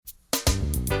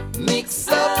Mix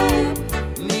up,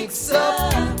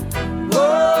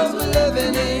 world we're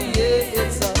living in, yeah,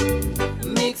 it's a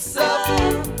mix up,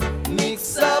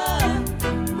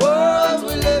 world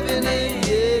we're living in,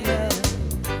 yeah.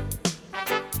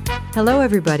 Hello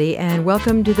everybody and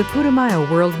welcome to the Putumayo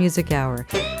World Music Hour,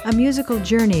 a musical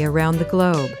journey around the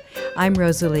globe. I'm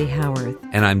Rosalie Howarth.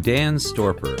 And I'm Dan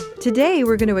Storper. Today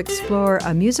we're going to explore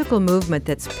a musical movement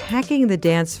that's packing the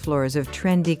dance floors of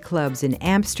trendy clubs in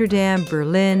Amsterdam,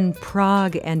 Berlin,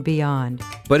 Prague, and beyond.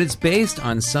 But it's based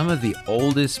on some of the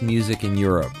oldest music in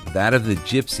Europe, that of the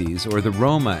Gypsies, or the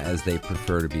Roma as they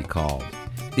prefer to be called.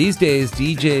 These days,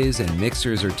 DJs and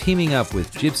mixers are teaming up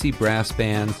with gypsy brass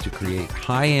bands to create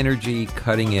high-energy,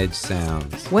 cutting-edge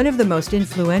sounds. One of the most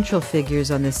influential figures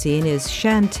on the scene is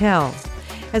Shantel.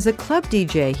 As a club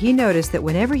DJ, he noticed that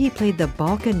whenever he played the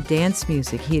Balkan dance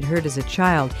music he'd heard as a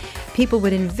child, people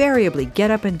would invariably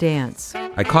get up and dance.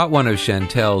 I caught one of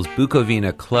Shantel's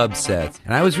Bucovina Club sets,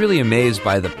 and I was really amazed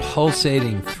by the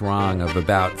pulsating throng of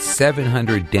about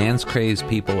 700 dance-crazed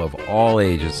people of all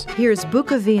ages. Here's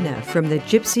Bucovina from the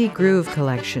Gypsy Groove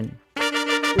collection.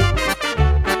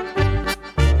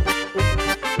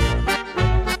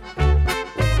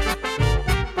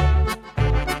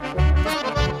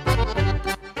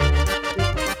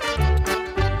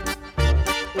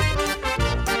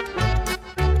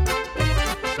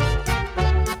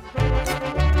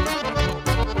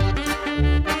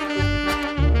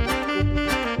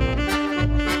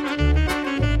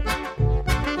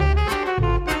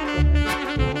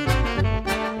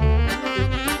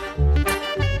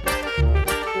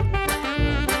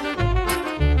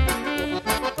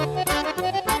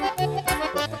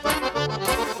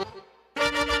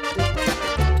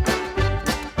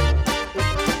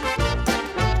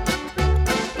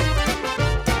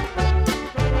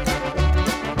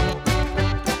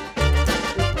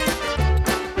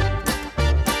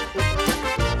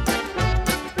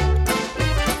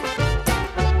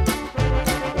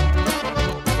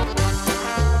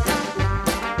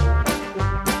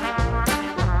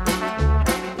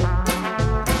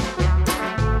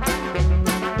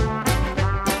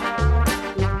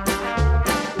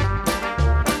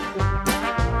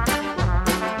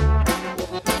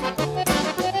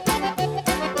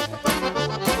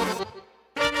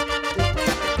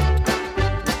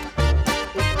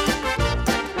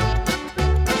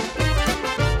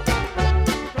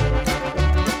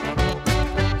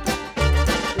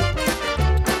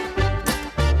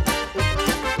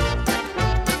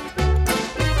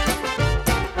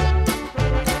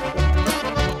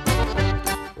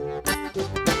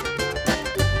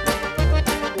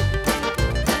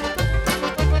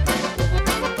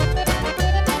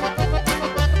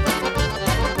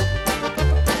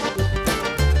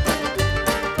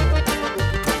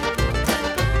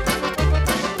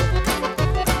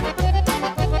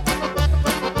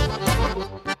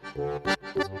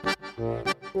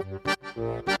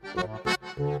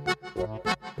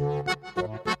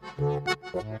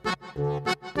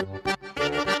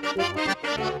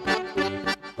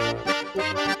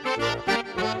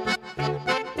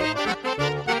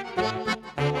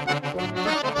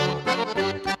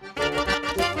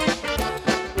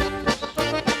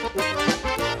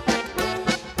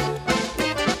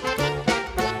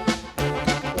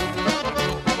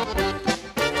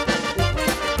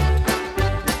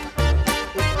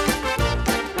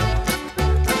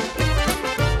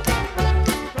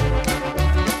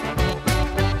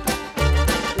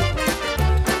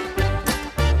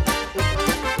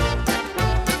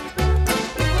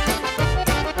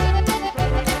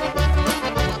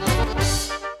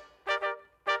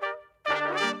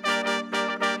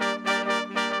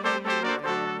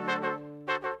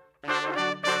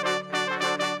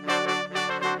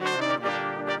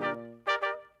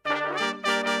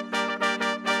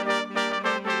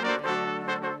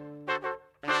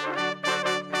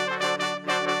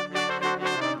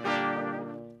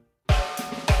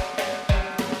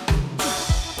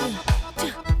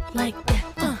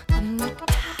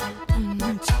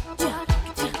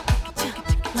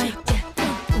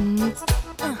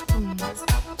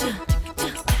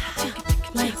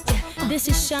 This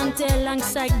is Shantel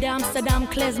alongside the Amsterdam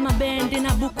Klezmer Band in a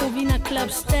Bucovina Club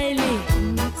style.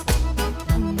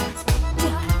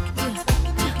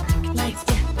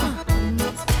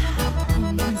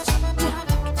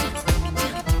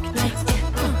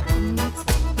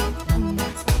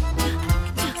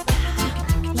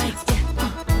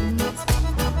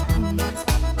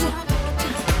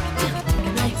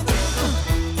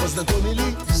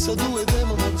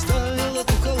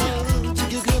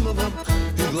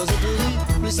 Глаза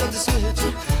твои блестят и светят,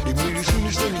 и мы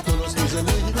решили, что никто нас не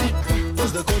заметит.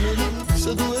 Познакомились Познакомили в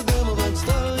саду Эдемовом,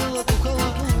 ставила ты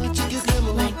халатики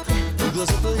кремовом, и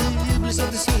глаза твои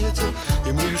блестят и светят,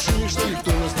 и мы решили, что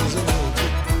никто нас не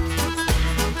заметит.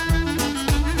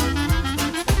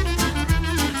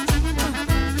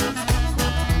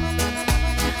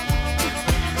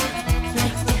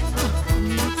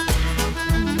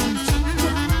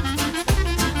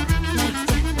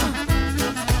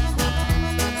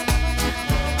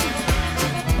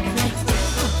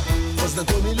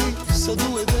 Познакомили в саду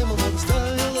Эдемовом,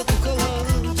 ставила ты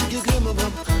халатики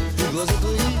кремовом, и глаза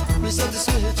твои блестят и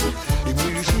светят, и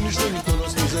мы решили, что никто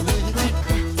нас не заметит.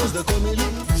 Познакомили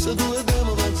в саду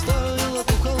Эдемовом, ставила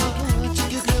ты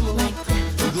халатики кремовом,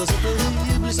 и глаза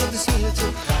твои блестят и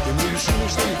светят, и мы решили,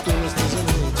 что никто нас не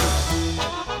заметит.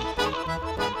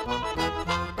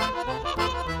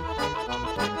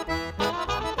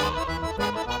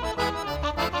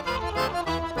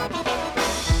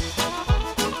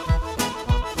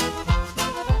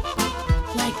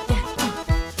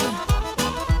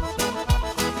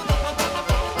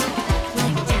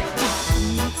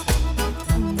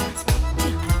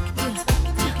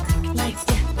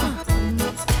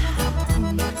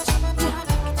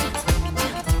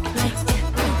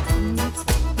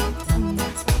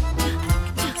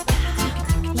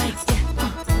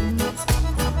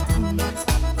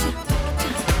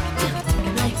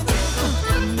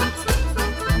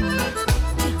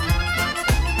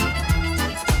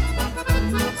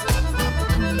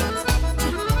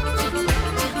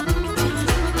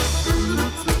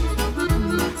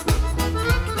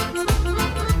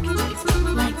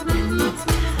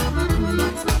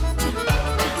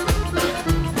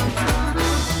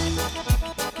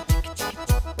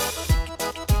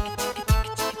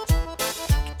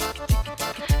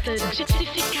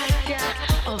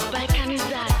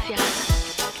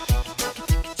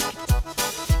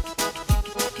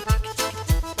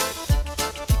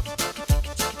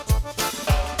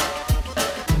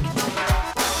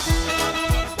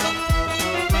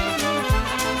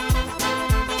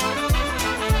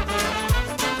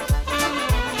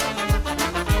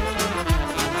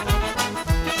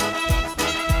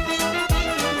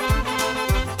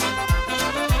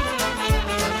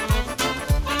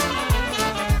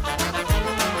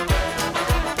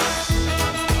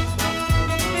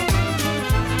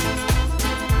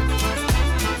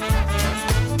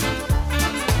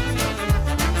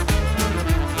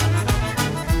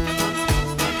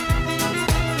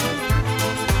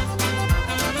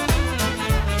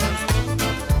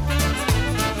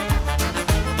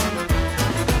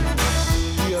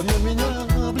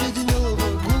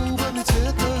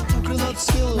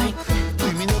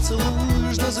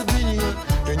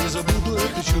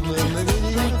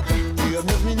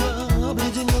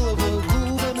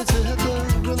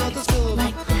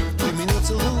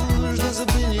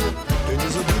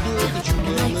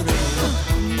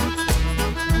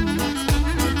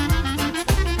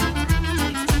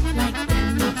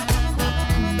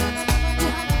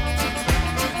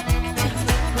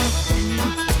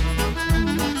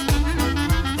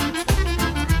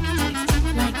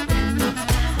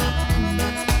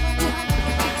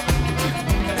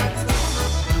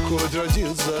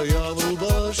 Родился я в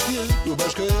рубашке,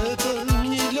 рубашка эта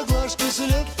не для глажки,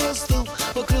 след простыл,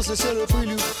 покрылся серой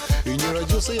пылью, и не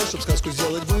родился я, чтоб сказку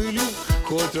сделать былью.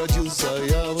 Хоть родился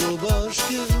я в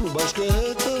рубашке, рубашка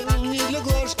эта не для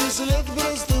глажки, след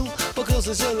простыл,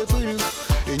 покрылся серой пылью,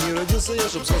 и не родился я,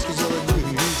 чтоб сказку сделать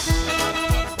былью.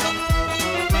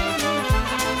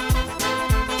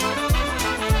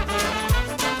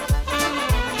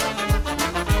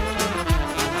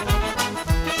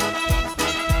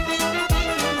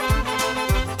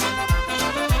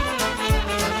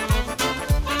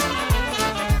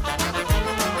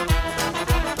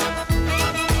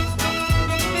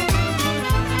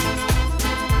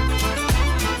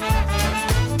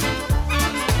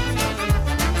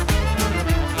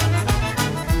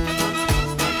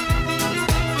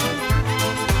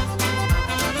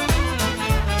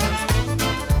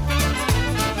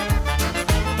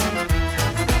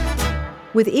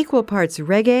 With equal parts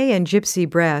reggae and gypsy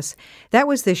brass, that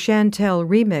was the Shantel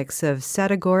remix of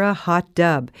Sadagora Hot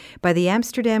Dub by the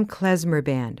Amsterdam Klezmer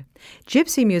Band.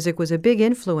 Gypsy music was a big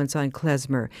influence on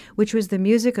klezmer, which was the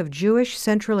music of Jewish,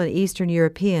 Central, and Eastern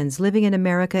Europeans living in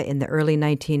America in the early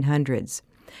 1900s.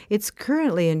 It's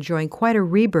currently enjoying quite a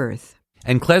rebirth.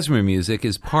 And klezmer music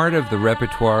is part of the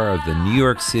repertoire of the New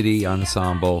York City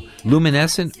ensemble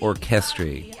Luminescent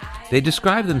Orchestrii. They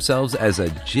describe themselves as a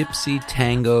gypsy,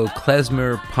 tango,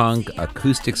 klezmer, punk,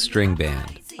 acoustic string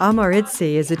band. Amari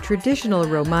Szi is a traditional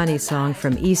Romani song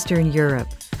from Eastern Europe.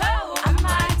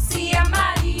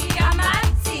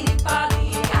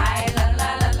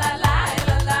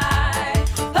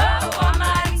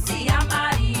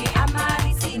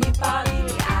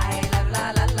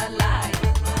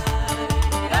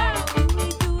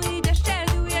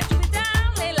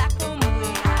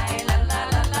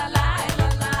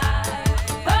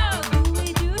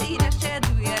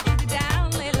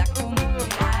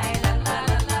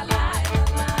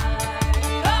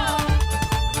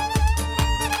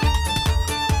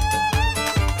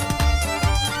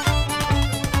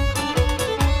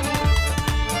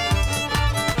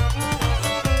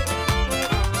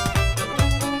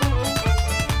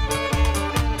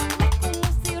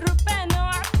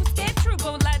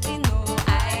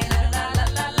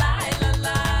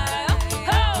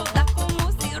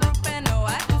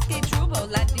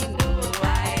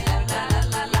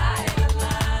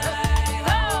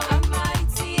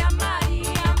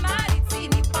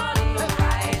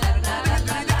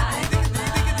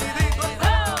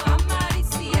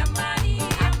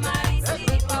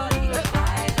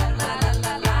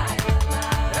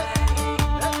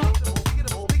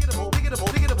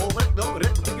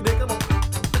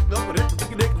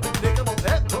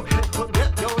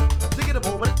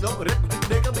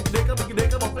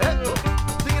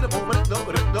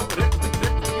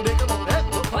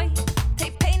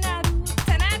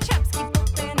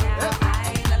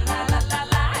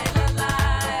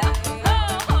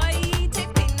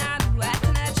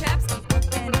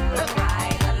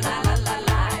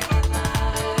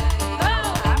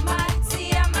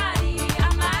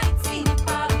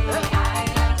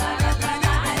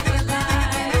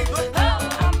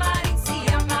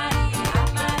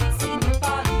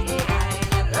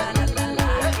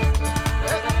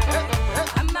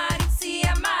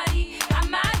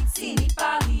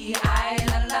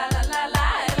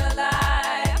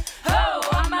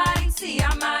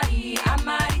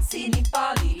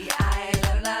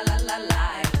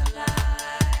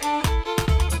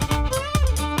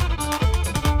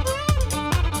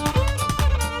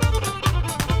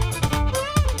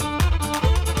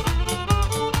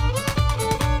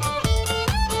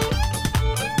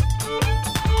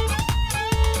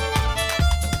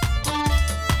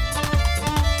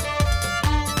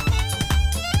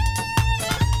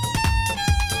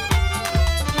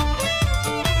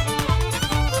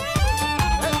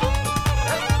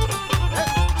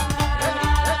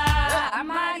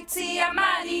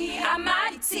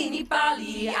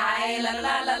 Amari, ay la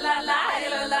la la la la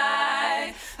la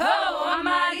la. Oh,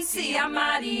 Amari Szi,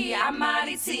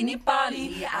 Amari Szi ni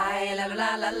pali, ay la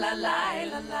la la la la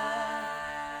la la.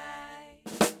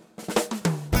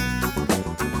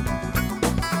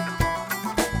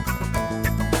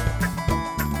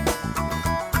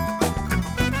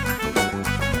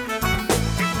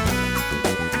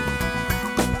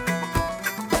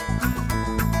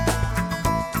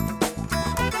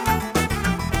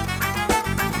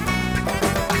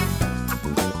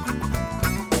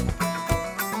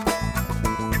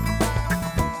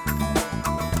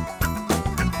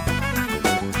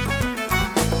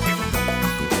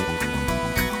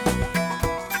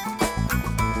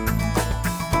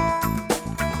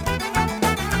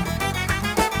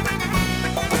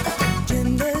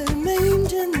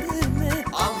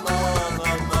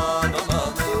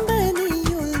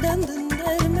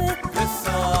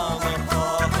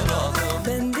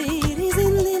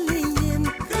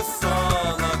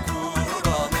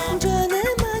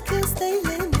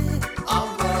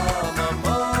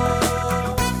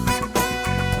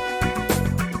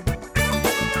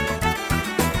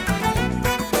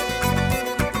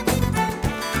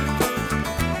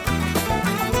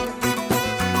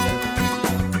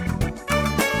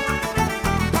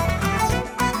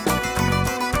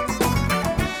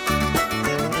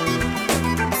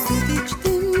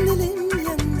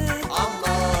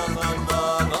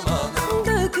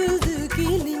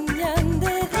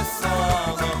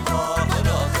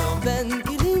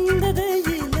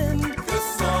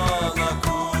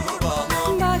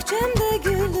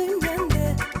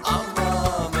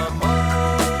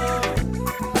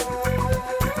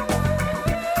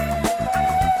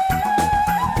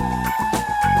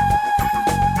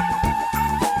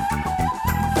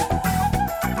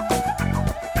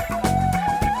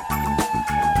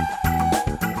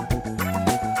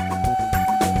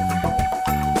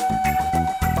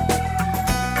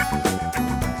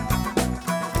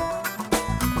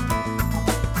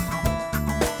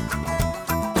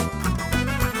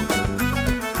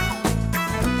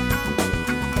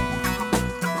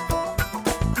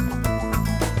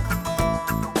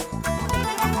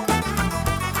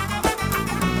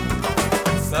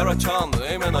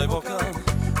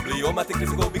 Matic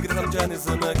crisi go big retam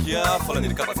genism kia Fallen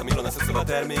il capazza milo nel senso la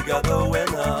termica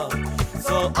doena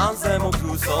So Anselmo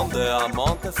Crew sondea,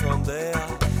 Monte sondea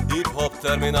Hip hop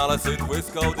terminale sit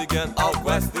with code again Out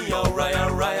west the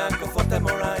Ryan, confortemo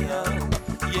Ryan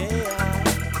Yeah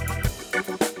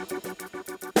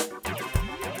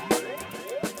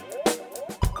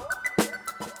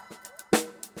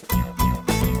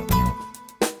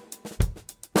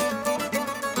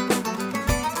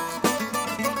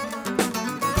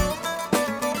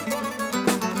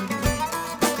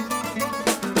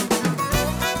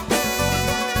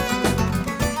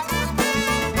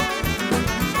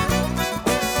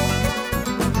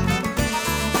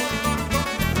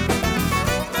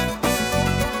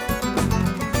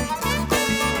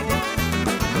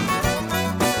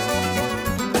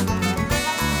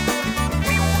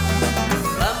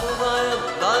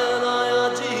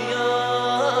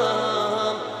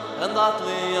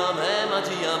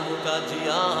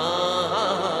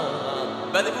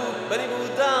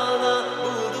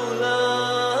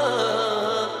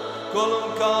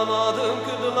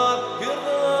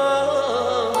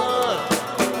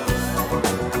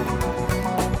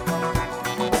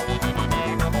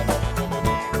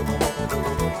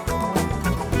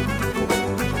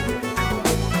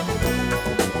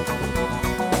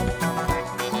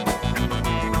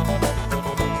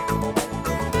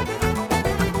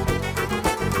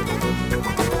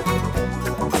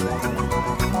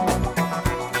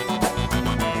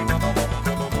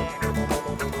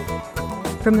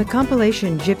From the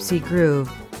compilation Gypsy Groove,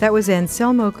 that was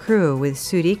Anselmo Crew with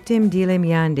Sut Letim Dilim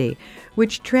Yanda,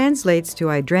 which translates to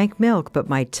I drank milk but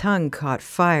my tongue caught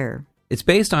fire. It's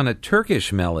based on a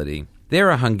Turkish melody.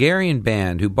 They're a Hungarian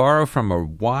band who borrow from a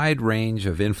wide range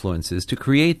of influences to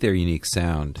create their unique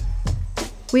sound.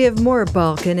 We have more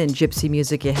Balkan and Gypsy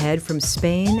music ahead from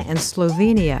Spain and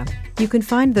Slovenia. You can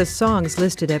find the songs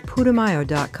listed at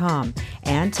Putumayo.com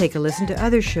and take a listen to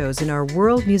other shows in our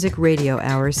World Music Radio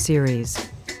Hour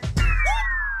series.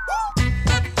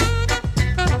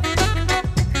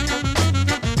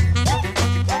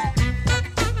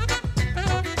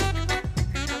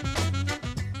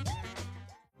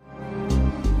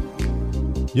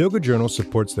 Yoga Journal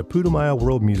supports the Putumayo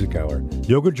World Music Hour.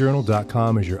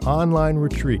 YogaJournal.com is your online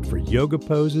retreat for yoga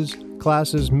poses,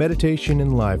 classes, meditation,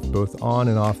 and life, both on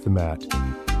and off the mat.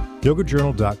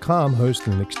 YogaJournal.com hosts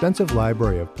an extensive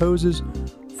library of poses,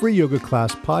 free yoga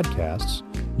class podcasts,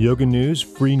 yoga news,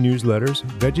 free newsletters,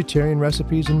 vegetarian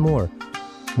recipes, and more.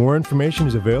 More information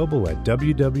is available at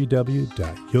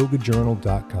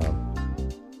www.yogajournal.com.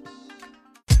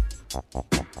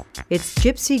 It's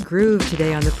Gypsy Groove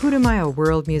today on the Putumayo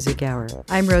World Music Hour.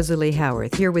 I'm Rosalie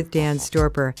Howarth, here with Dan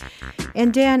Storper.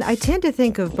 And Dan, I tend to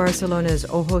think of Barcelona's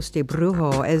Ojos de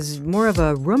Brujo as more of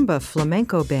a rumba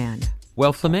flamenco band.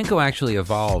 Well, flamenco actually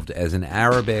evolved as an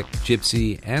Arabic,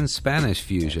 Gypsy, and Spanish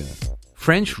fusion.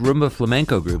 French rumba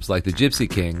flamenco groups like the Gypsy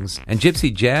Kings and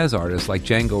Gypsy jazz artists like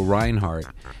Django Reinhardt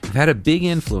have had a big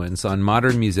influence on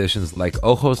modern musicians like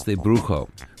Ojos de Brujo,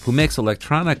 who mix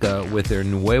electronica with their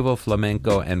nuevo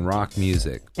flamenco and rock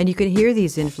music. And you can hear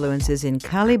these influences in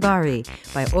Cale Bari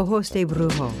by Ojos de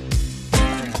Brujo.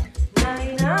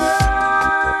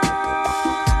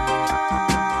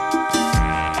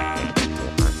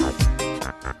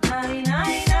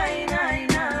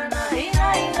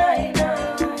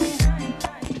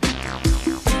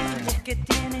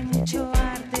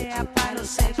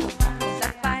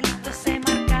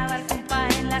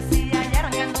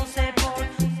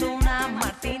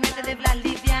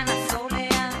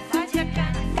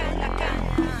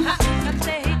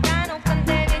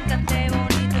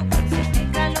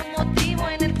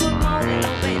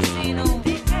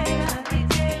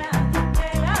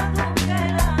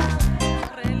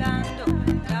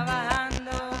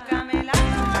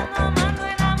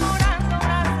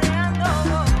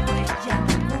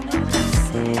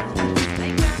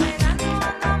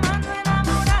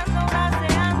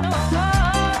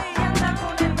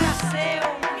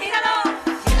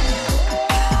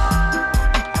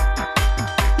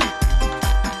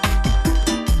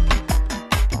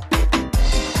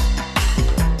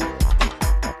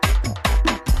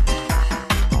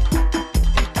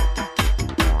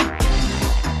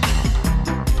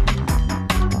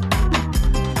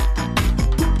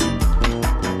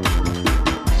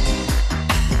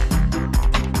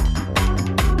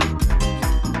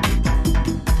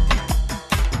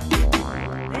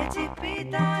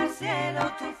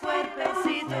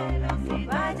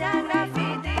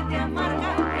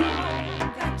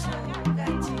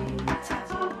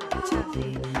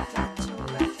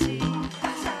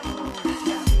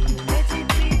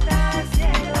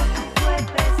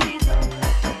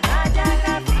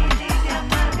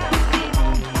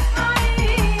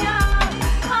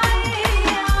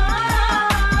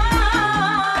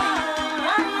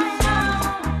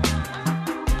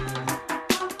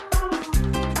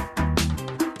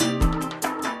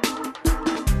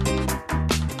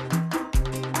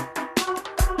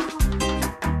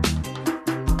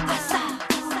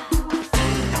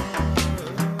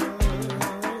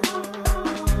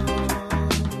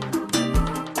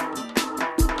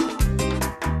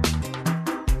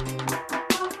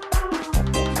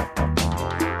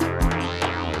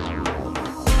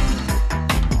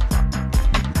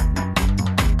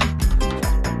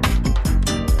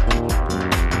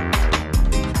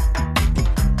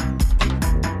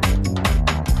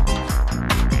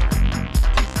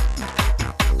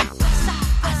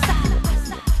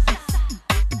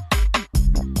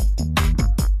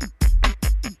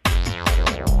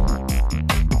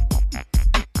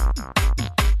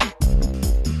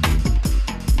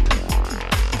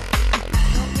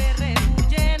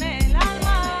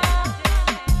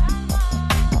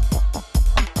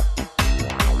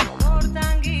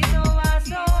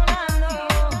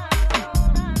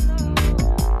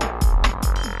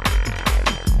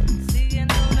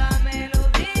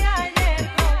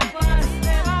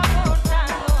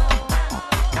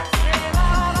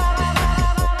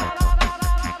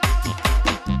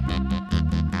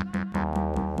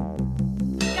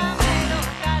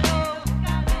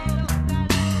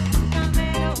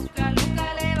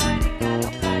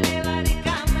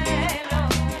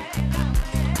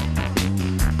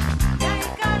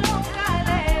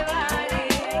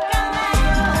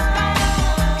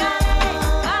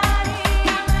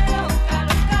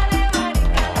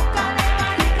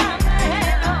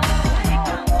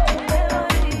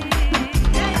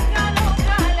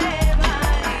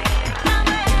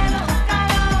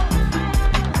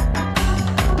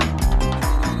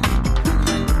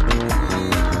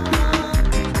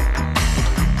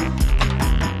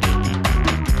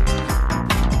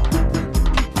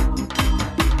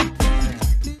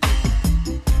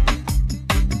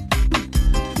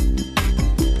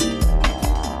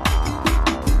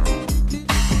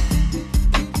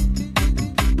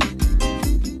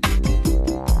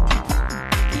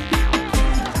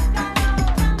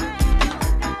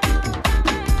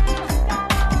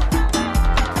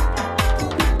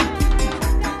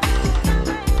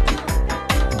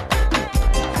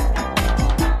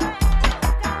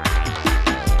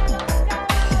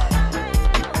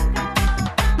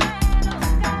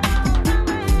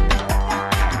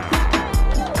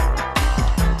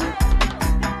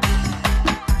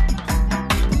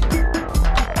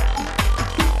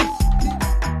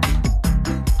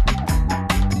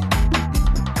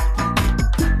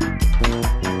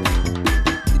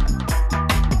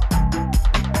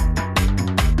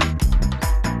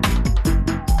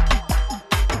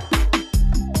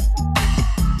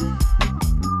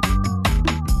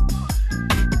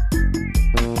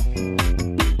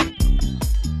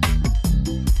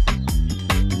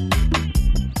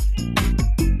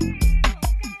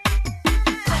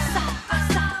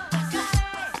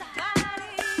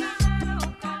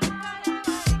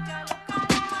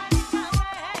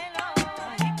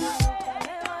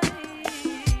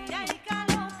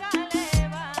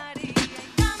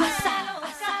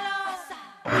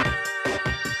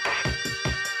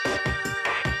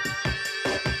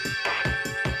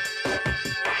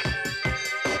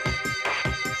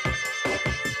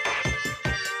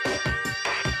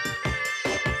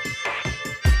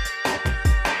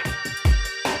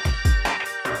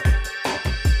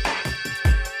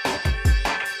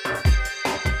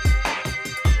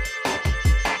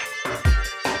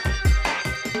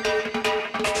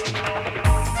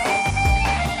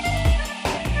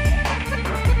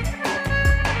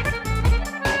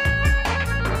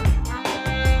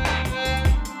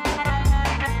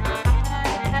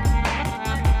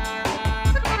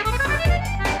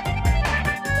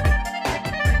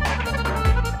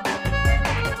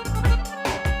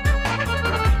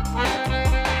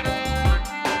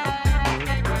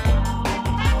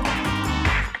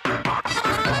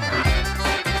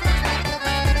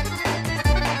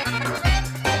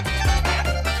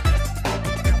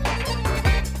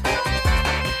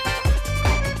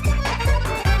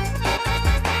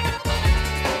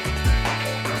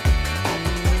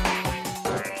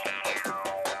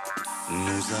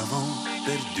 Nous avons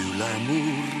perdu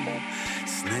l'amour,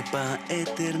 ce n'est pas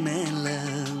éternel.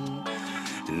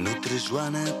 Notre joie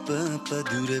ne peut pas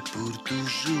durer pour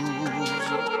toujours.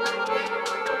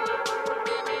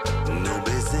 Nos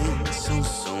baisers sont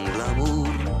sans glamour,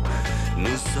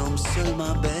 nous sommes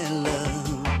seulement belles.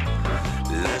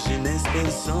 La jeunesse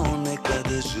perd son éclat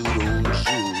de jour en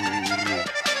jour.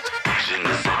 Je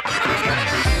ne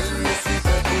sais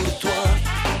pas pour toi,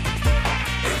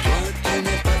 et toi tu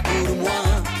n'es pas pour moi.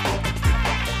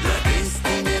 La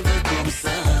destinée veut comme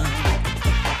ça,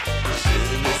 je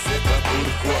ne sais pas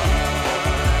pourquoi.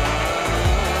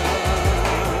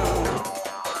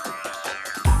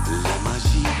 La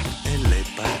magie, elle est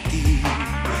partie,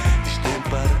 je t'aime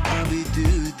par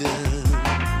habitude.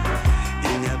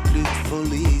 Il n'y a plus de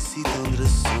folie si tendre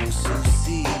sans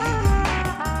souci.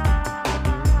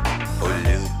 Au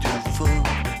lieu du faux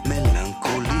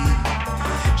mélancolie,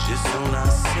 je sens la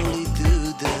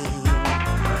solitude.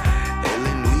 Et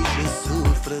les nuits je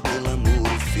souffre de l'amour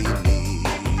fini.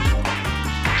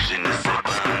 Je ne sais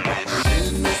pas, mais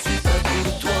je ne suis pas pour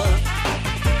toi.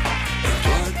 Et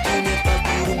toi tu n'es pas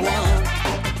pour moi.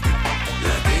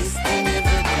 La destinée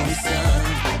veut comme ça.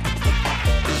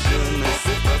 Je ne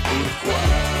sais pas pourquoi.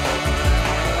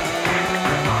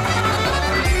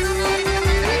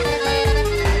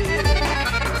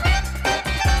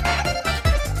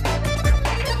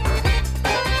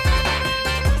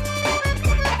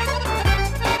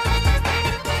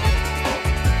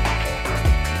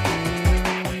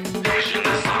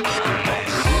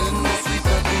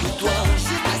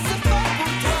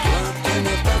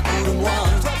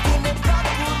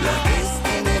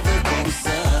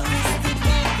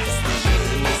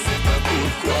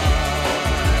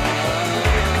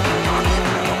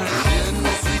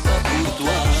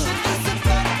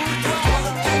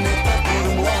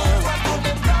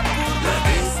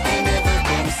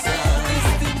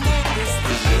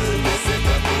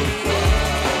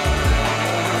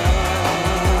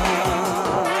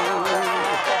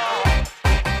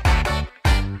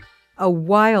 A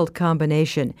wild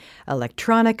combination,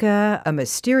 electronica, a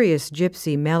mysterious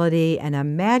gypsy melody, and a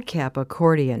madcap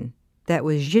accordion. That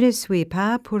was Je ne suis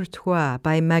pas pour toi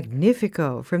by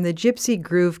Magnifico from the Gypsy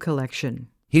Groove collection.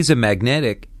 He's a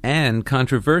magnetic and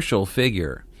controversial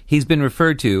figure. He's been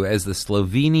referred to as the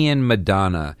Slovenian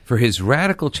Madonna for his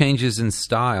radical changes in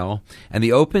style and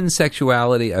the open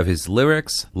sexuality of his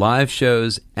lyrics, live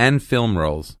shows, and film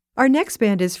roles. Our next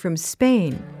band is from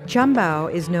Spain.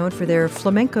 Chambao is known for their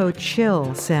flamenco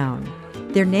chill sound.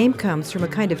 Their name comes from a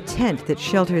kind of tent that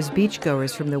shelters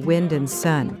beachgoers from the wind and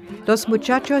sun. Los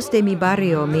muchachos de mi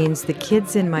barrio means the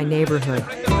kids in my neighborhood.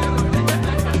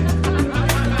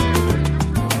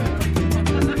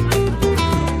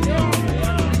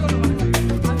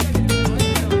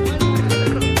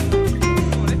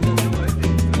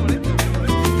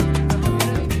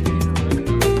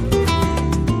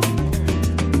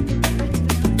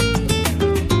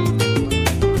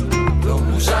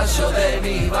 Muchacho de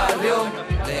mi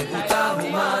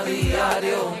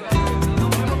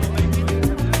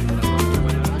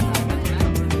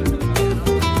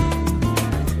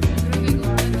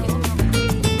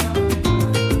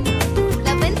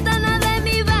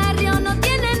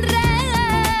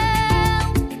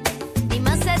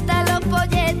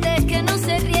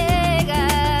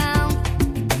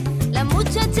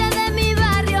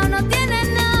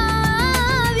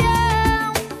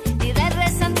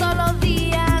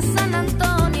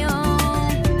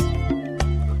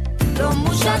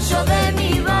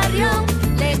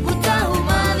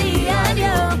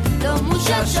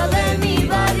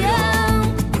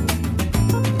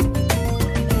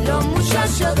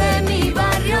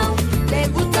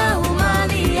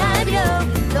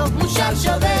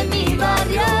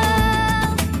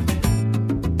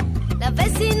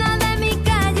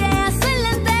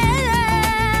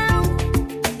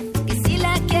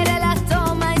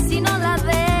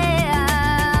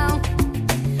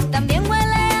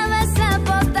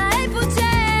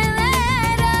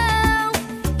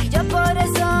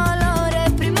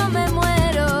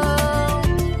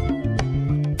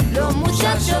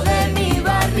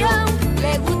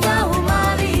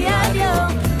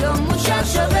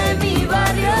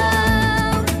barrio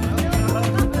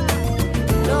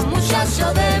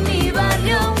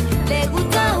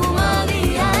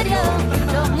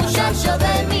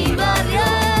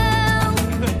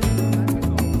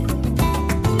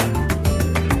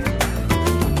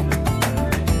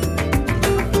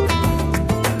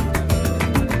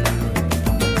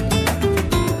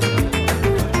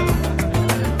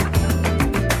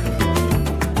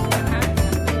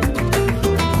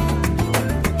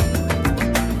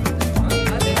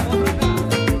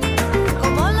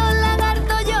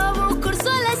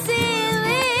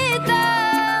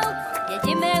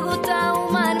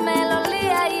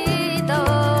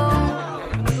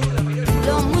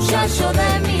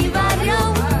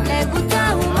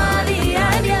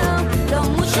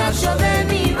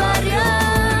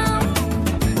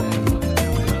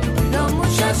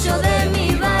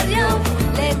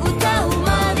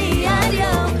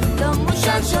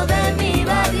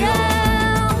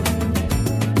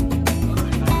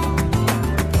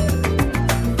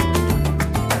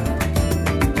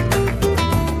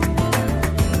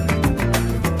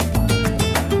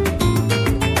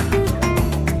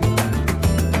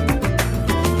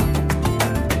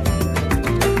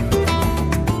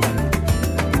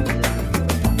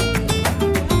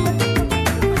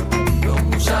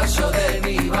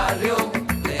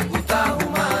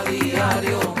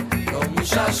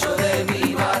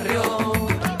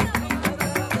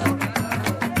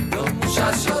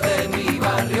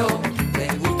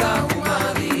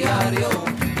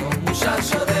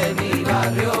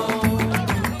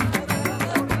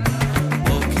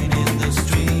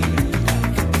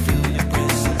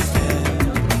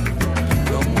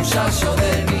muchacho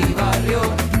de mi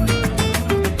barrio.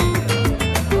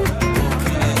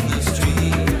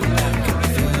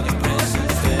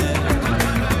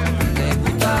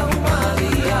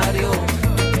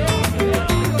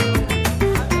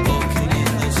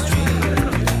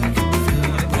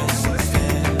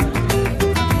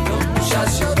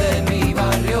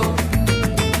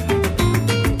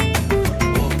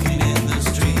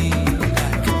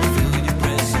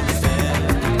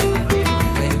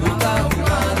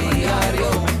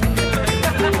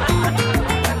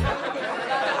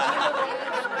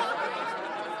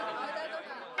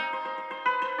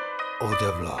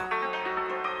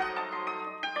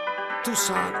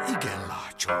 Tucson igen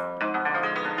látsó.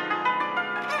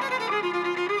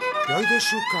 Jaj, de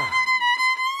soká.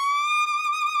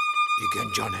 Igen,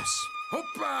 Jones.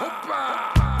 Hoppá!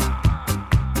 Hoppá!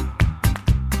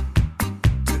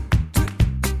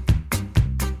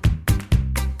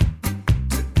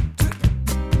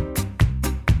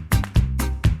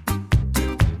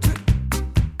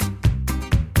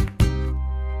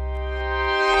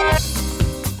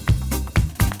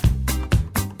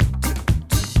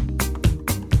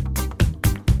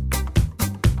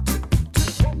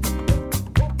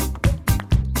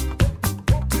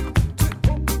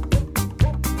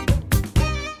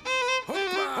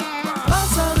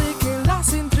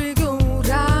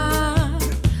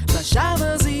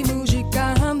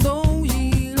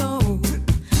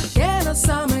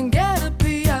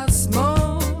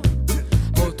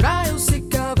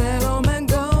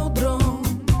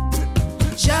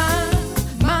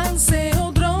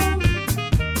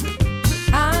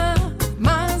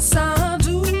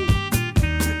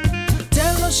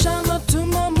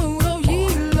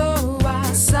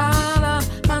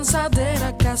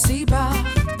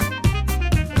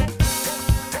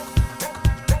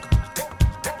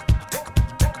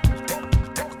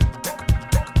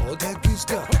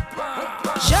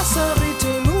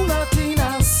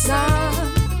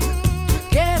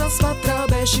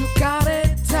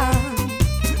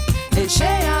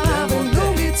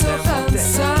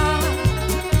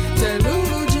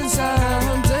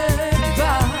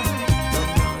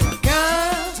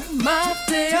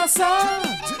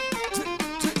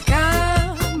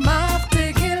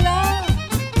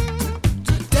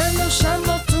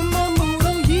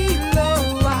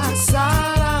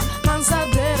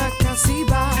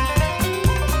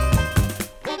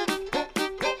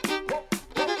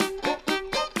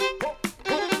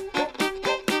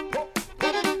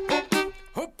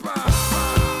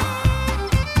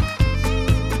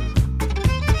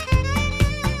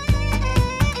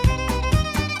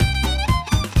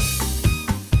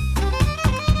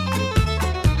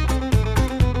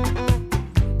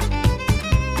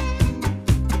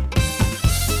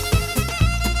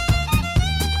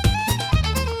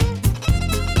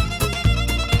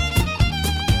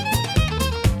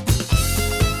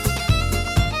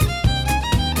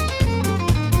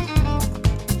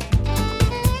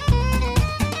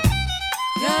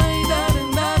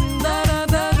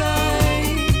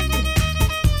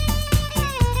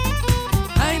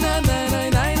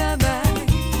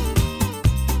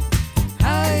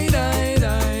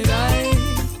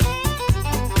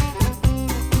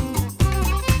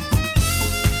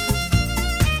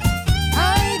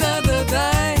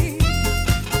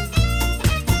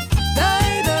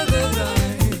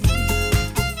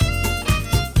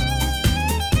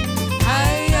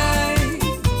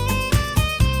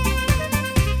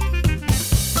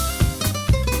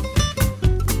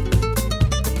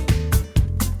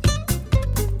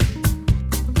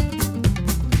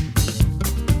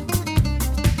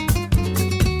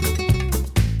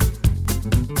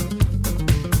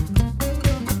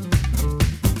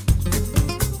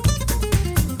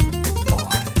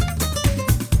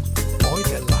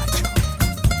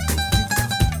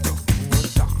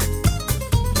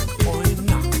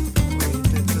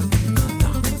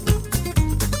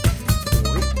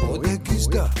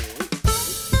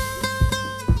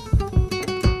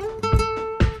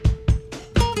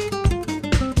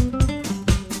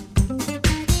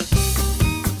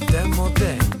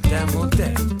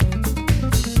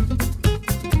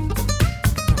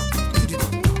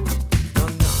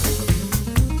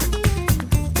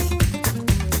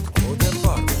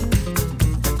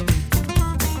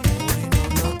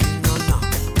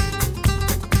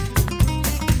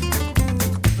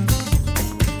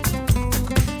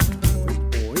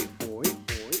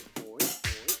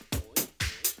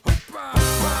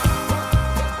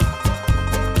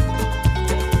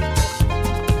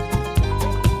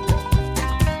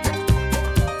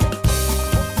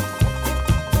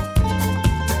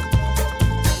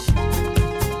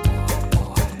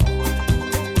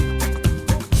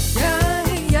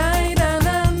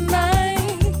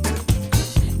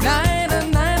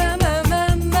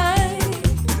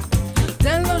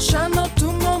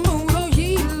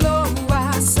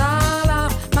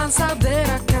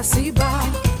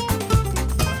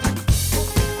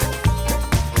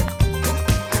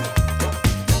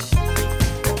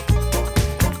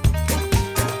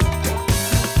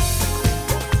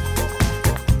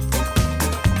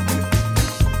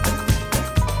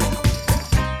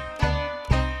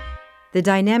 The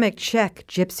dynamic Czech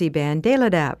gypsy band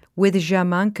Airdate with Zsa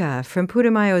Manca from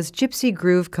Putumayo's Gypsy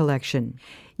Groove collection.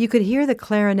 You could hear the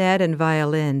clarinet and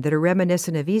violin that are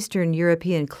reminiscent of Eastern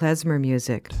European klezmer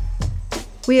music.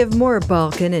 We have more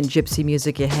Balkan and gypsy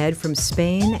music ahead from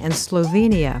Spain and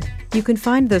Slovenia. You can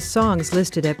find the songs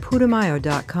listed at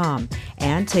putumayo.com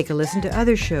and take a listen to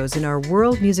other shows in our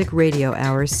World Music Radio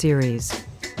Hour series.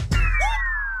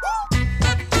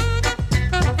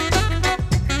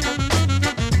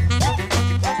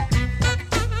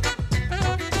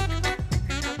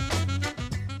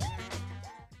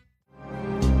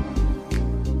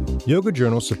 Yoga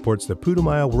Journal supports the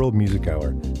Putumayo World Music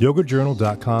Hour.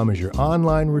 YogaJournal.com is your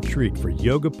online retreat for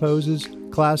yoga poses,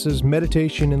 classes,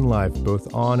 meditation, and life,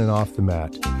 both on and off the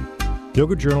mat.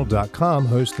 YogaJournal.com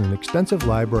hosts an extensive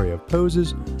library of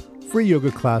poses, free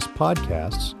yoga class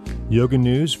podcasts, yoga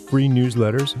news, free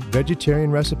newsletters,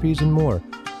 vegetarian recipes, and more.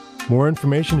 More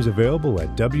information is available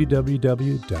at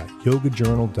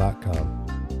www.yogajournal.com.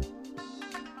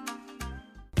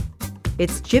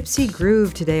 It's Gypsy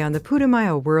Groove today on the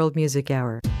Putumayo World Music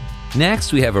Hour.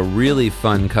 Next, we have a really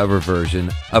fun cover version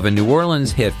of a New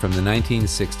Orleans hit from the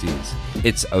 1960s.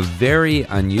 It's a very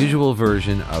unusual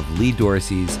version of Lee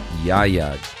Dorsey's Ya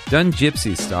Ya, done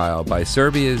gypsy style by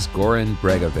Serbia's Goran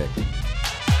Bregovic.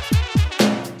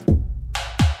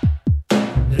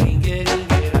 Ringe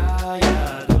Ringe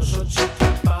Raja, došo će ti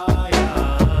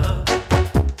paja.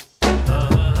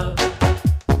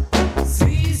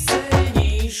 Svi se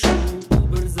njišu,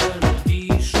 ubrzano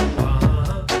dišu.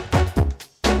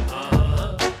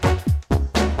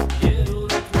 Jer u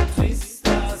ritmu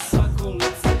twista svako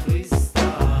lice blista.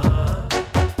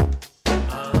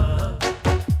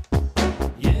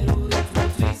 Jer u ritmu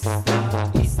twista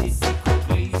isti si ko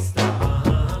glista.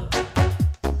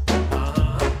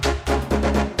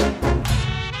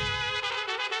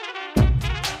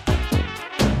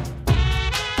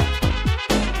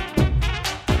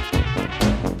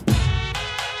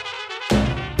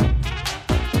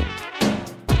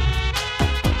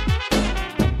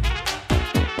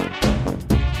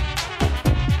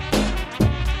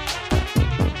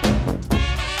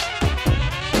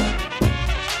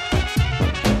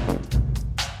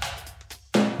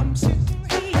 I'm sitting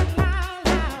here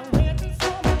lying, waiting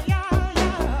for my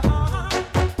ya-ya.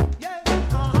 Yeah,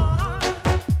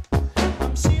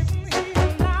 I'm sitting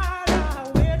here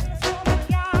lying, waiting for my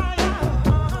ya-ya.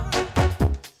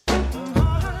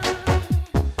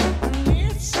 I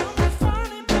need something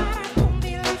funny, but I don't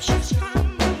believe she's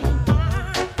coming.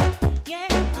 Yeah,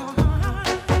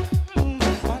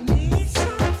 I need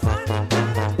something funny, but I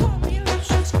don't believe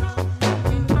she's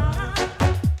coming.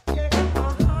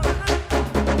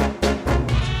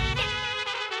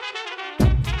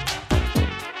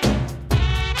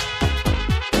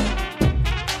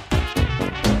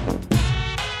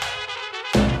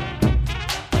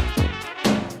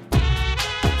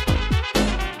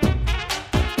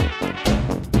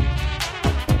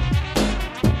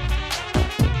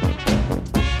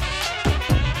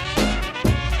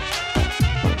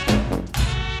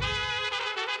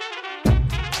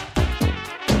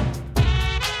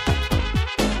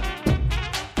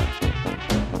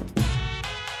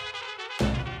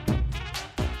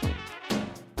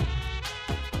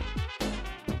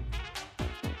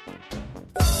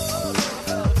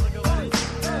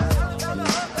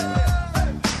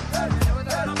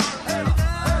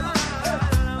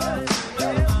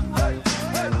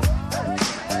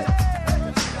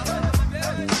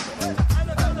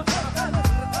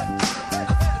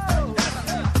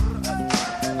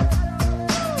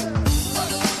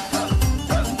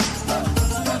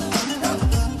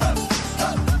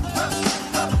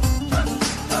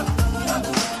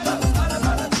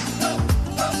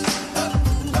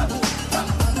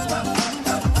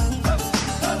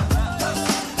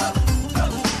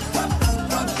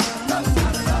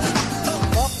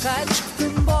 Boqqa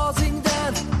chiqdim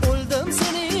bozingdan, o'ldim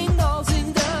sening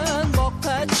nozingdan.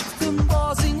 Boqqa chiqdim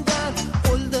bozingdan,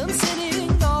 o'ldim sening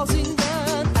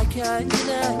nozingdan.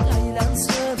 Akangina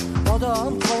aylansin,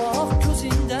 bodom qovoq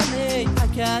ko'zingdan ey.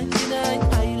 Akangina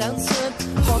aylansin,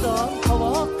 bodom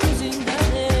qovoq ko'zingdan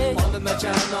ey. Olma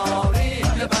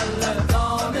janoring balla,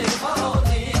 domi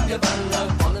faroling balla.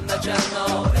 Olma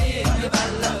janoring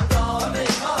balla, domi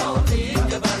faroling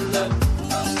balla.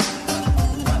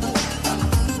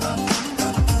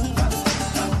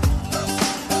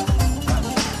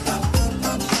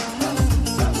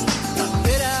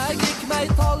 Perak ekmay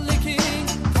tolliking,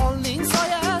 tolning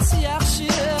soyasi yaxshi.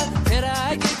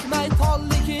 Perak ekmay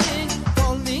tolliking,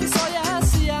 tolning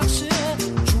soyasi yaxshi.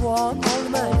 Juvon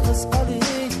olmay qiz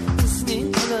oling, qizning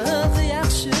qilig'i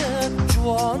yaxshi.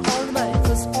 Juvon olmay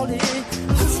qiz oling,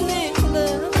 qizning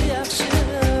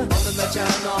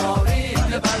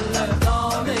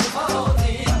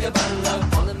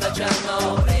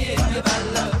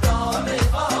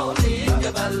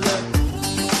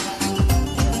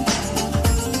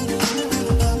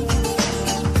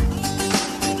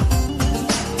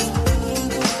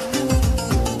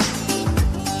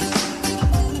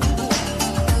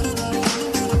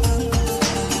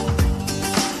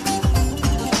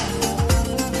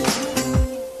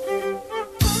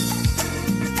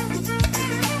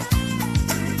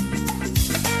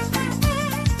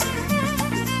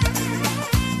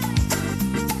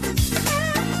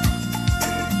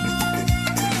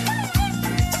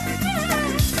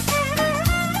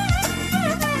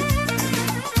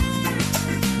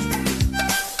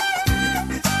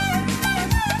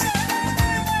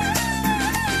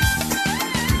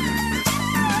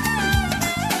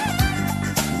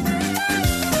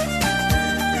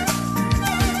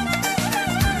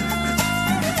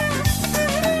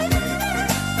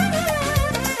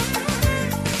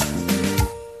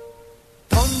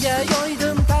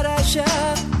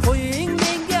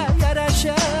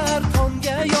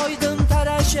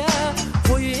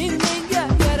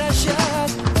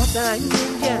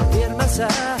bermasa,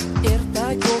 erta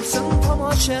ko'rsin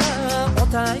tomosha,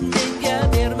 otang menga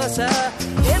bermasa,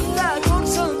 erta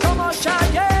ko'rsin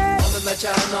tomoshaga. Olma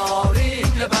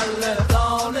chanoring balla,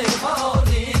 doning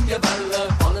holing balla,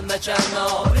 olma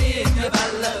chanoring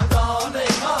balla,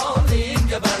 doning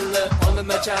holing balla,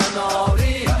 olma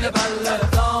chanoring balla,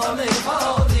 doning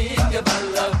holing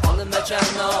balla, olma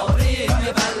chanoring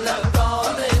balla,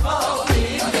 doning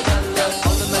holing balla,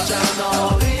 olma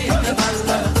chanoring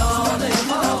balla, doning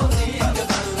holing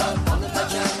balla, olma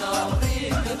chanoring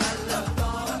balla.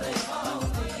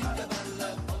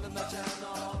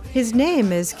 His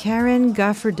name is Karen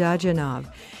Gafardajanov.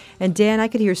 And Dan, I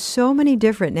could hear so many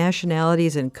different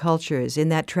nationalities and cultures in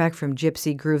that track from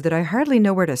Gypsy Groove that I hardly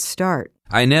know where to start.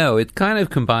 I know, it kind of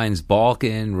combines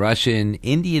Balkan, Russian,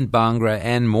 Indian Bhangra,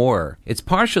 and more. It's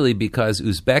partially because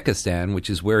Uzbekistan, which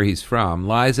is where he's from,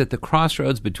 lies at the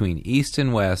crossroads between East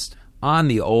and West on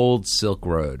the old Silk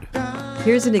Road.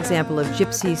 Here's an example of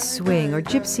gypsy swing or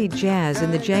gypsy jazz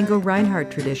in the Django Reinhardt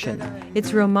tradition.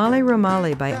 It's Romale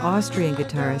Romale by Austrian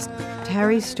guitarist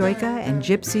Tari Stoika and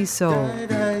Gypsy Soul.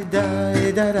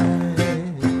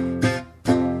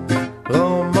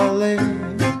 Romale,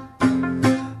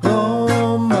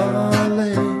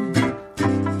 Romale,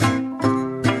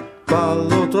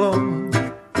 Ballodrom,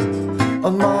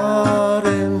 on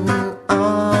Maren,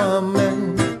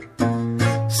 Amen,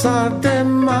 Sarte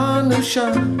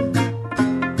Manusha,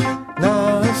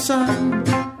 Nasan,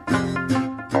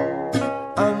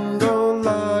 Ando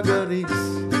Lagaris,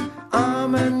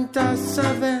 Amen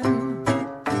Tassaven,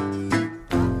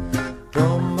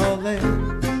 Romale,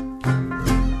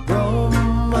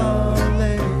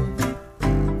 Romale,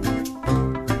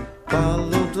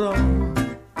 Ballodrom,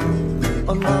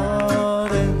 on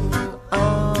Maren,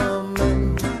 Amen,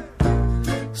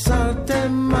 Sarte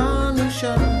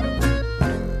Manusha,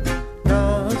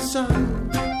 Nasan,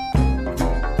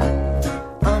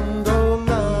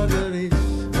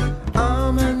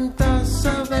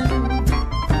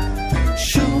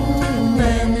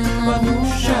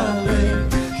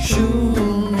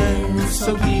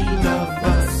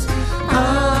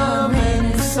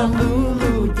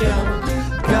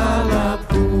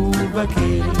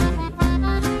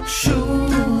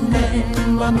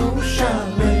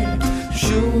 Manushale,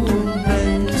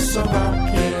 Shumen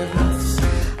Sobakeras,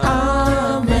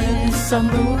 Amen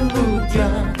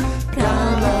Samuludia,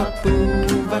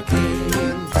 Kalapuvake.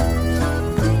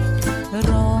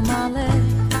 Romale,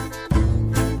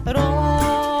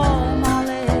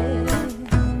 Romale,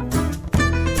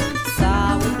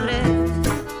 Saure,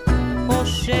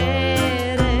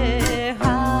 Oshere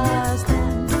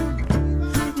Hasdan,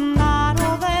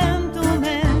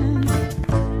 Maroventumen,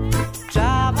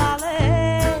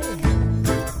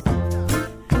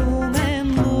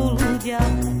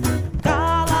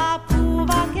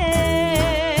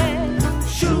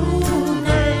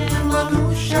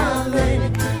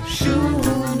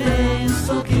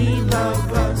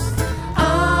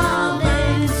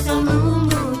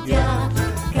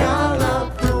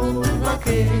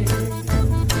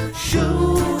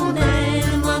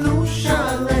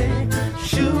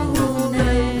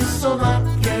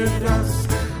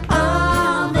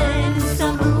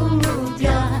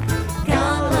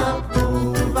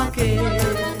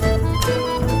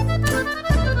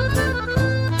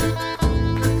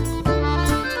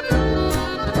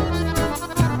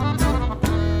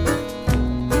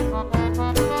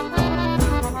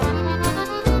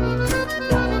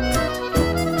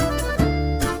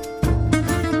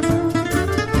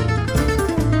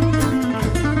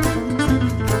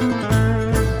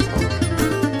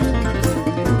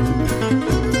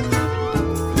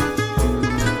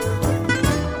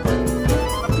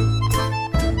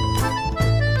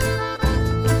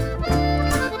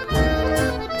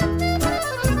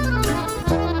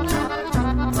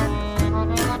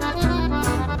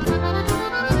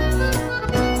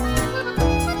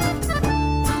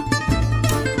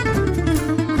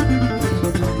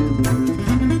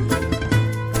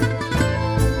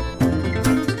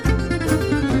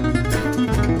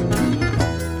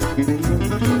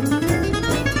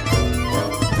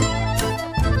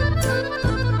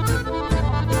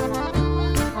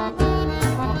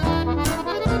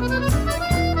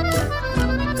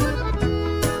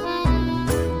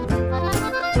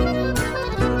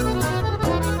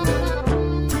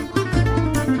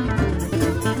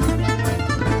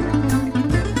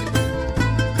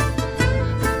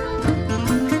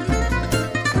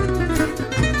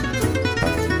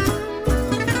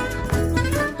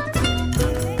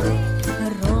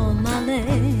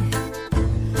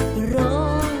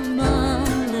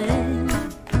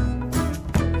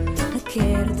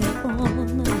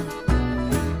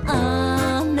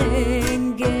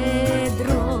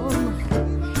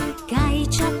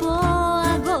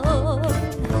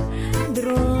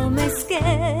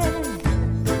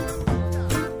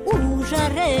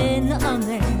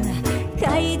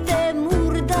 Hajde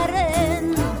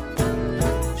murdaren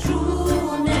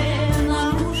Šune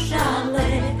manušale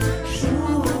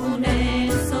Šune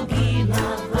sogila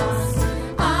vas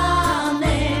A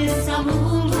ne samo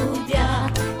ludja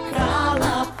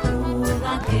Krala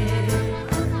puvake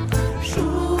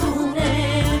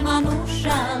Šune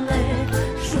manušale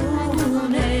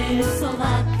Šune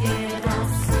sovake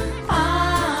ras A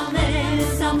ne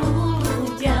samo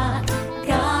ludja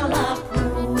Krala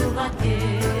puvake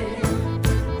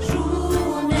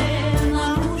Šune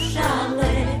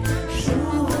manušale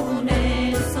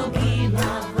Šune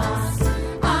sogila vas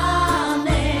A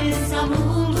ne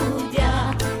samo ludja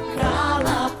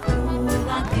Krala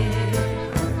puvake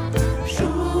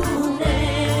Šune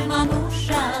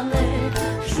manušale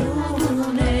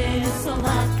Šune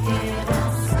sovake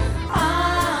ras A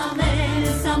ne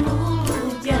samo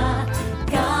ludja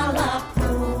Krala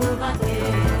puvake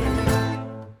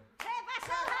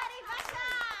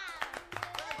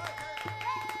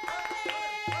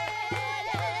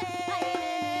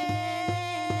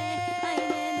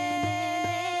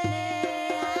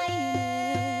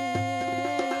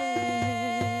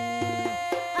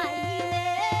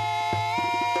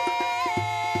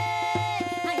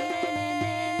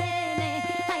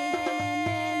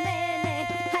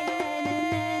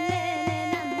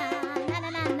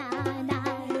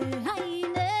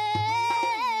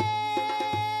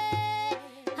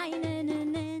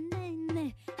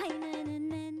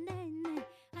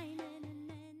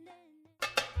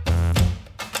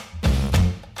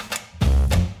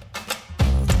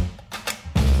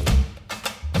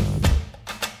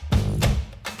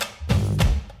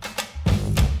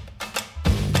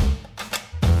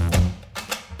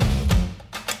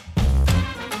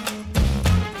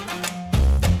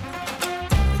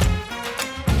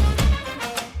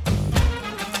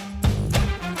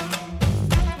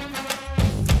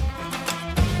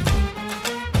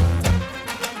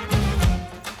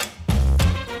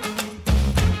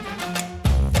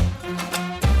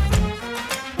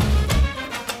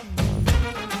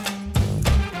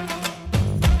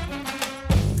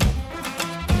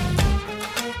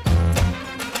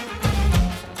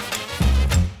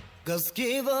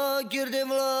Kaskiva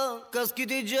girdevla,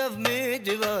 kaskiti javme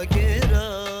devakera.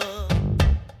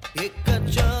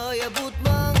 Ekachaya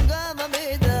butmanga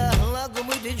mameda, lago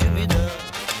muite jumida.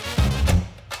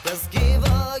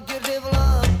 Kaskiva girdevla,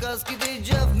 kaskiti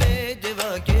javme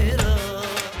devakera.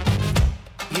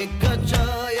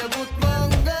 Ekachaya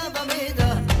butmanga mameda,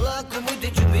 lago muite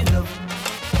jumida.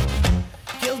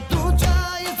 Kel tu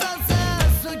chaya salsa,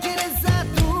 so quieres a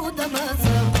tu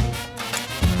damasa.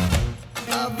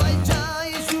 Vai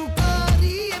chai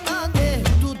shukari mande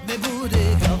tut me bude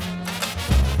ka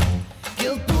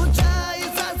Kel tu chai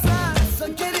salsa so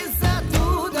quieres a tu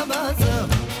damasa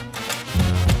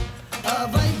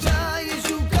Vai chai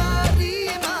shukari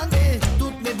mande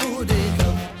tut me bude ka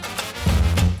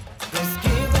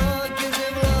Kaskiva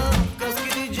girdevla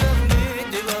kaskidi javne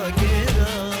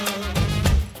devakera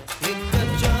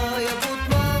Ekachaya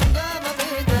putmanga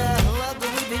mameda lago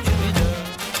muite jumida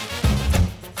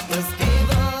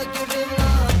Kaskiva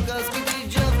girdevla kaskidi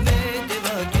javne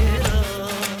devakera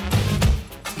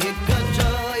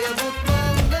Ekachaya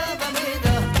putmanga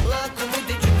mameda lago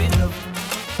muite jumida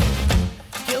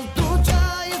Kel tu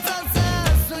chai salsa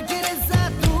so quieres a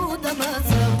tu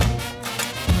damasa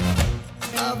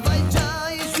Vai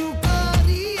chai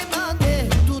shukari mande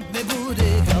tut me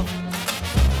bude ka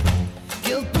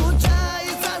Kel tu chai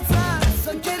salsa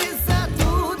so quieres a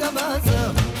tu damasa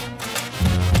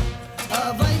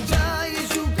Vai chai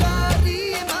shukari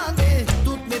mande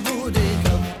tut me bude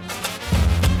ka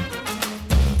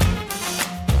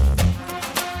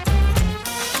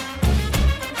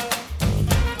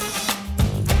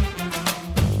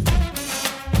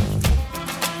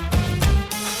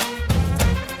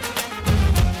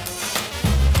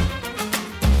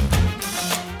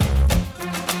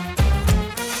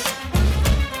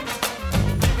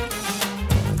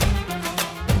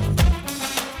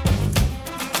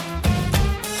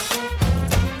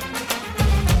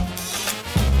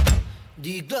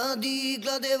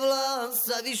Digla devla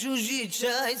savišu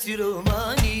žičaj si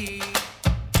romani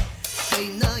Kaj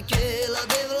nakela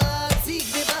devla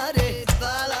cikne bare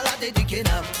Pala la te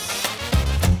dikena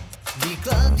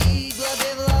Digla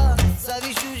devla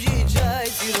savišu žičaj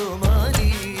si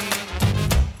romani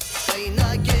Kaj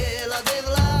nakela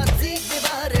devla cikne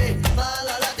bare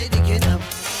Pala la te dikena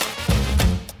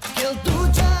Kel tu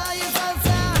čaj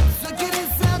salsa so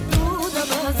quieres a tu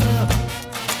damasa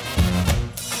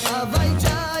Vai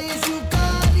chai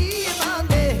shukari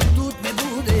mande tut me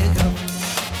bude ka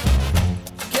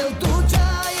Kel tu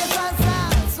chai salsa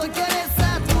so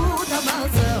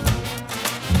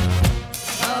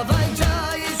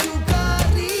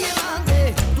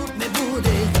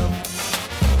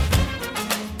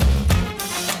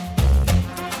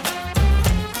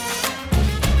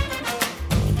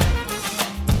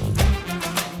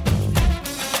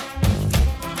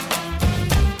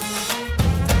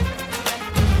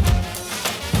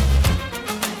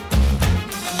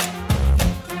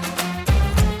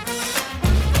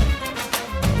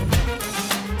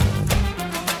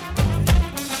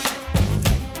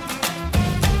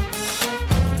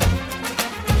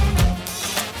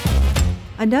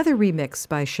Another remix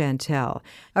by Shantel,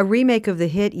 a remake of the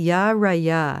hit Ya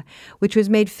Raya, which was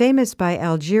made famous by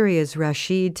Algeria's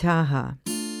Rachid Taha.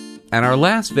 And our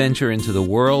last venture into the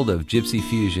world of gypsy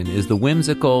fusion is the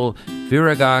whimsical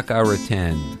Virágok a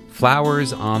Reten,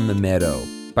 Flowers on the Meadow,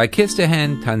 by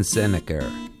Kistehen Tanczenekar,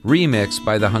 remixed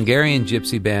by the Hungarian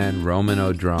gypsy band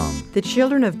Romano Drom. The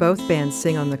children of both bands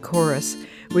sing on the chorus,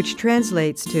 which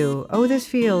translates to, "Oh, this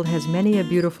field has many a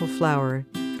beautiful flower.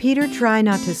 Peter, try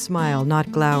not to smile,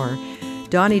 not glower.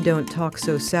 Donnie, don't talk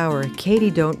so sour.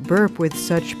 Katie, don't burp with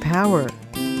such power."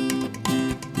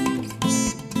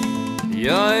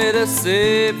 Jaj, de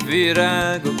szép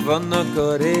virágok vannak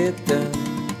a réten,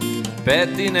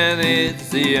 Peti, ne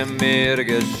nézz ilyen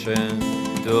mérgesen,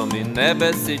 Tomi, ne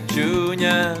beszélj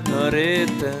csúnyán a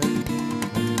réten,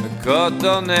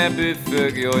 Kata, ne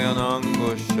büfögj olyan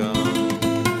hangosan.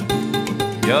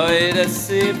 Jaj, de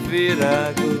szép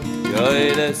virágok,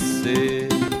 jaj, de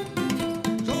szép.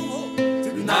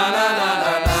 Na la la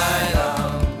la la la,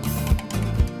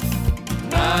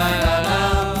 la la la,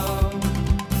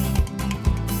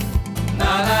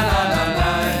 la la la la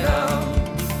la,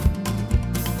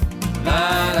 la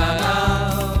la la,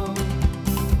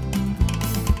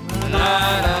 la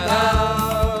la la,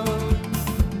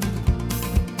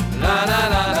 la la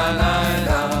la la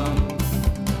la,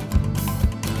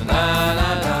 la la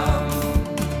la.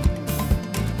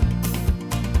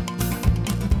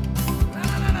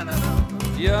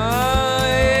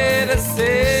 Jaj, de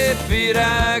szép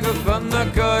virágok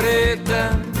vannak a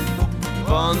réten,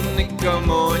 Vannika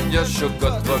mondja,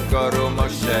 sokat vakarom a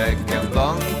seggem,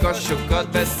 Blanka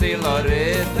sokat beszél a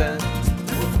réten.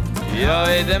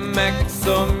 Jaj, de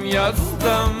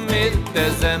megszomjaztam, itt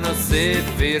ezen a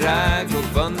szép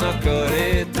virágok vannak a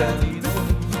réten.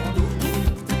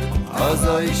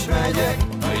 Haza is megyek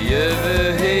a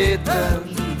jövő héten.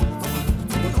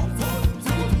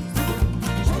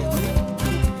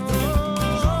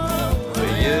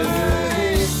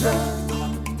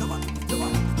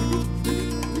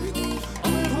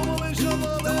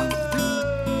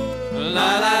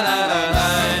 La la la la la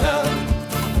la,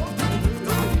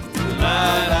 la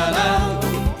la la,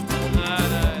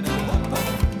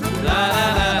 la la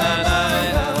la la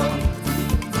la,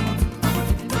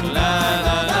 la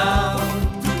la la,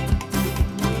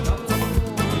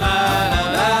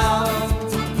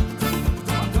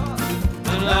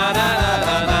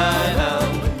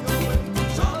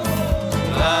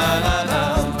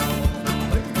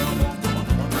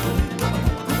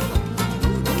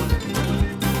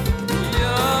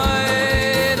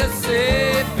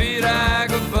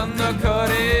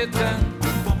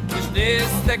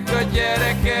 a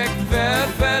gyerekek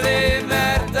felfelé,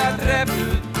 mert át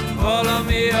repült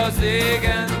valami az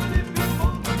égen.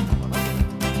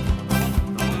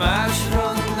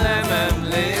 Másra nem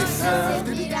emlékszem.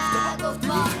 Virágok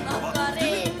vannak a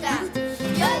réten,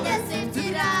 jaj, de szép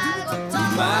virágok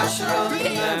vannak Másra a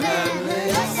réten, nem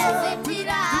emlékszem. jaj, de szép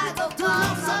virágok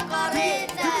vannak a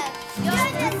réten, jaj,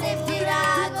 de szép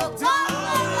virágok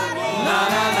vannak a réten. La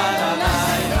la la la la.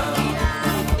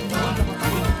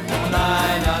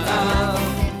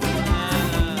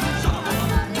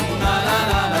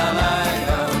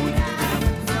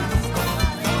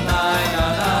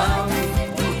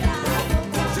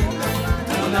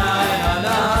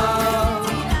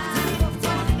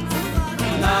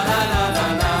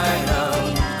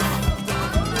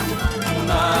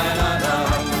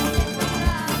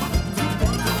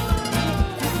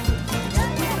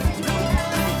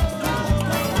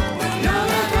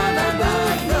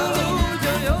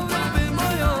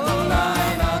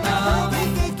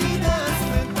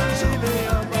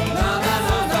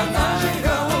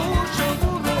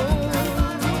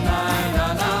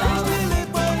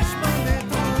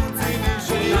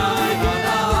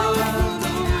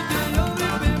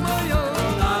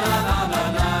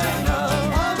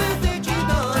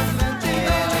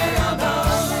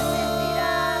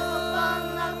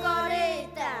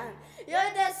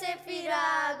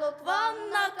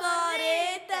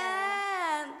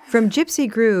 From Gypsy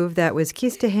Groove, that was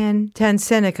Kistehen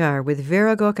Tanczenekar with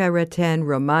Virágok a Reten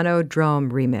Romano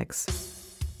Drom remix.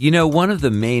 You know, one of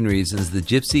the main reasons the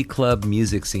gypsy club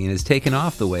music scene has taken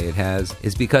off the way it has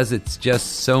is because it's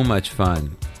just so much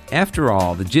fun. After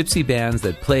all, the gypsy bands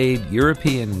that played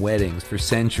European weddings for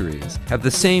centuries have the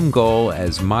same goal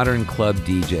as modern club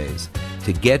DJs,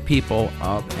 to get people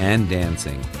up and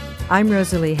dancing. I'm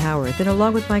Rosalie Howarth, and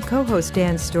along with my co-host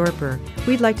Dan Storper,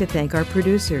 we'd like to thank our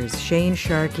producers, Shane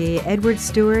Sharkey, Edward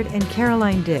Stewart, and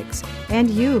Caroline Dix, and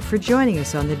you for joining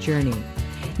us on the journey.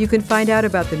 You can find out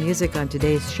about the music on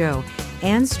today's show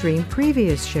and stream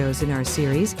previous shows in our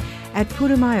series at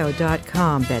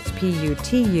putumayo.com. That's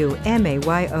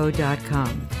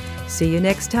Putumayo.com. See you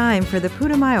next time for the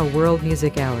Putumayo World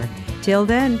Music Hour. Till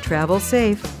then, travel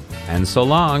safe. And so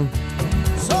long.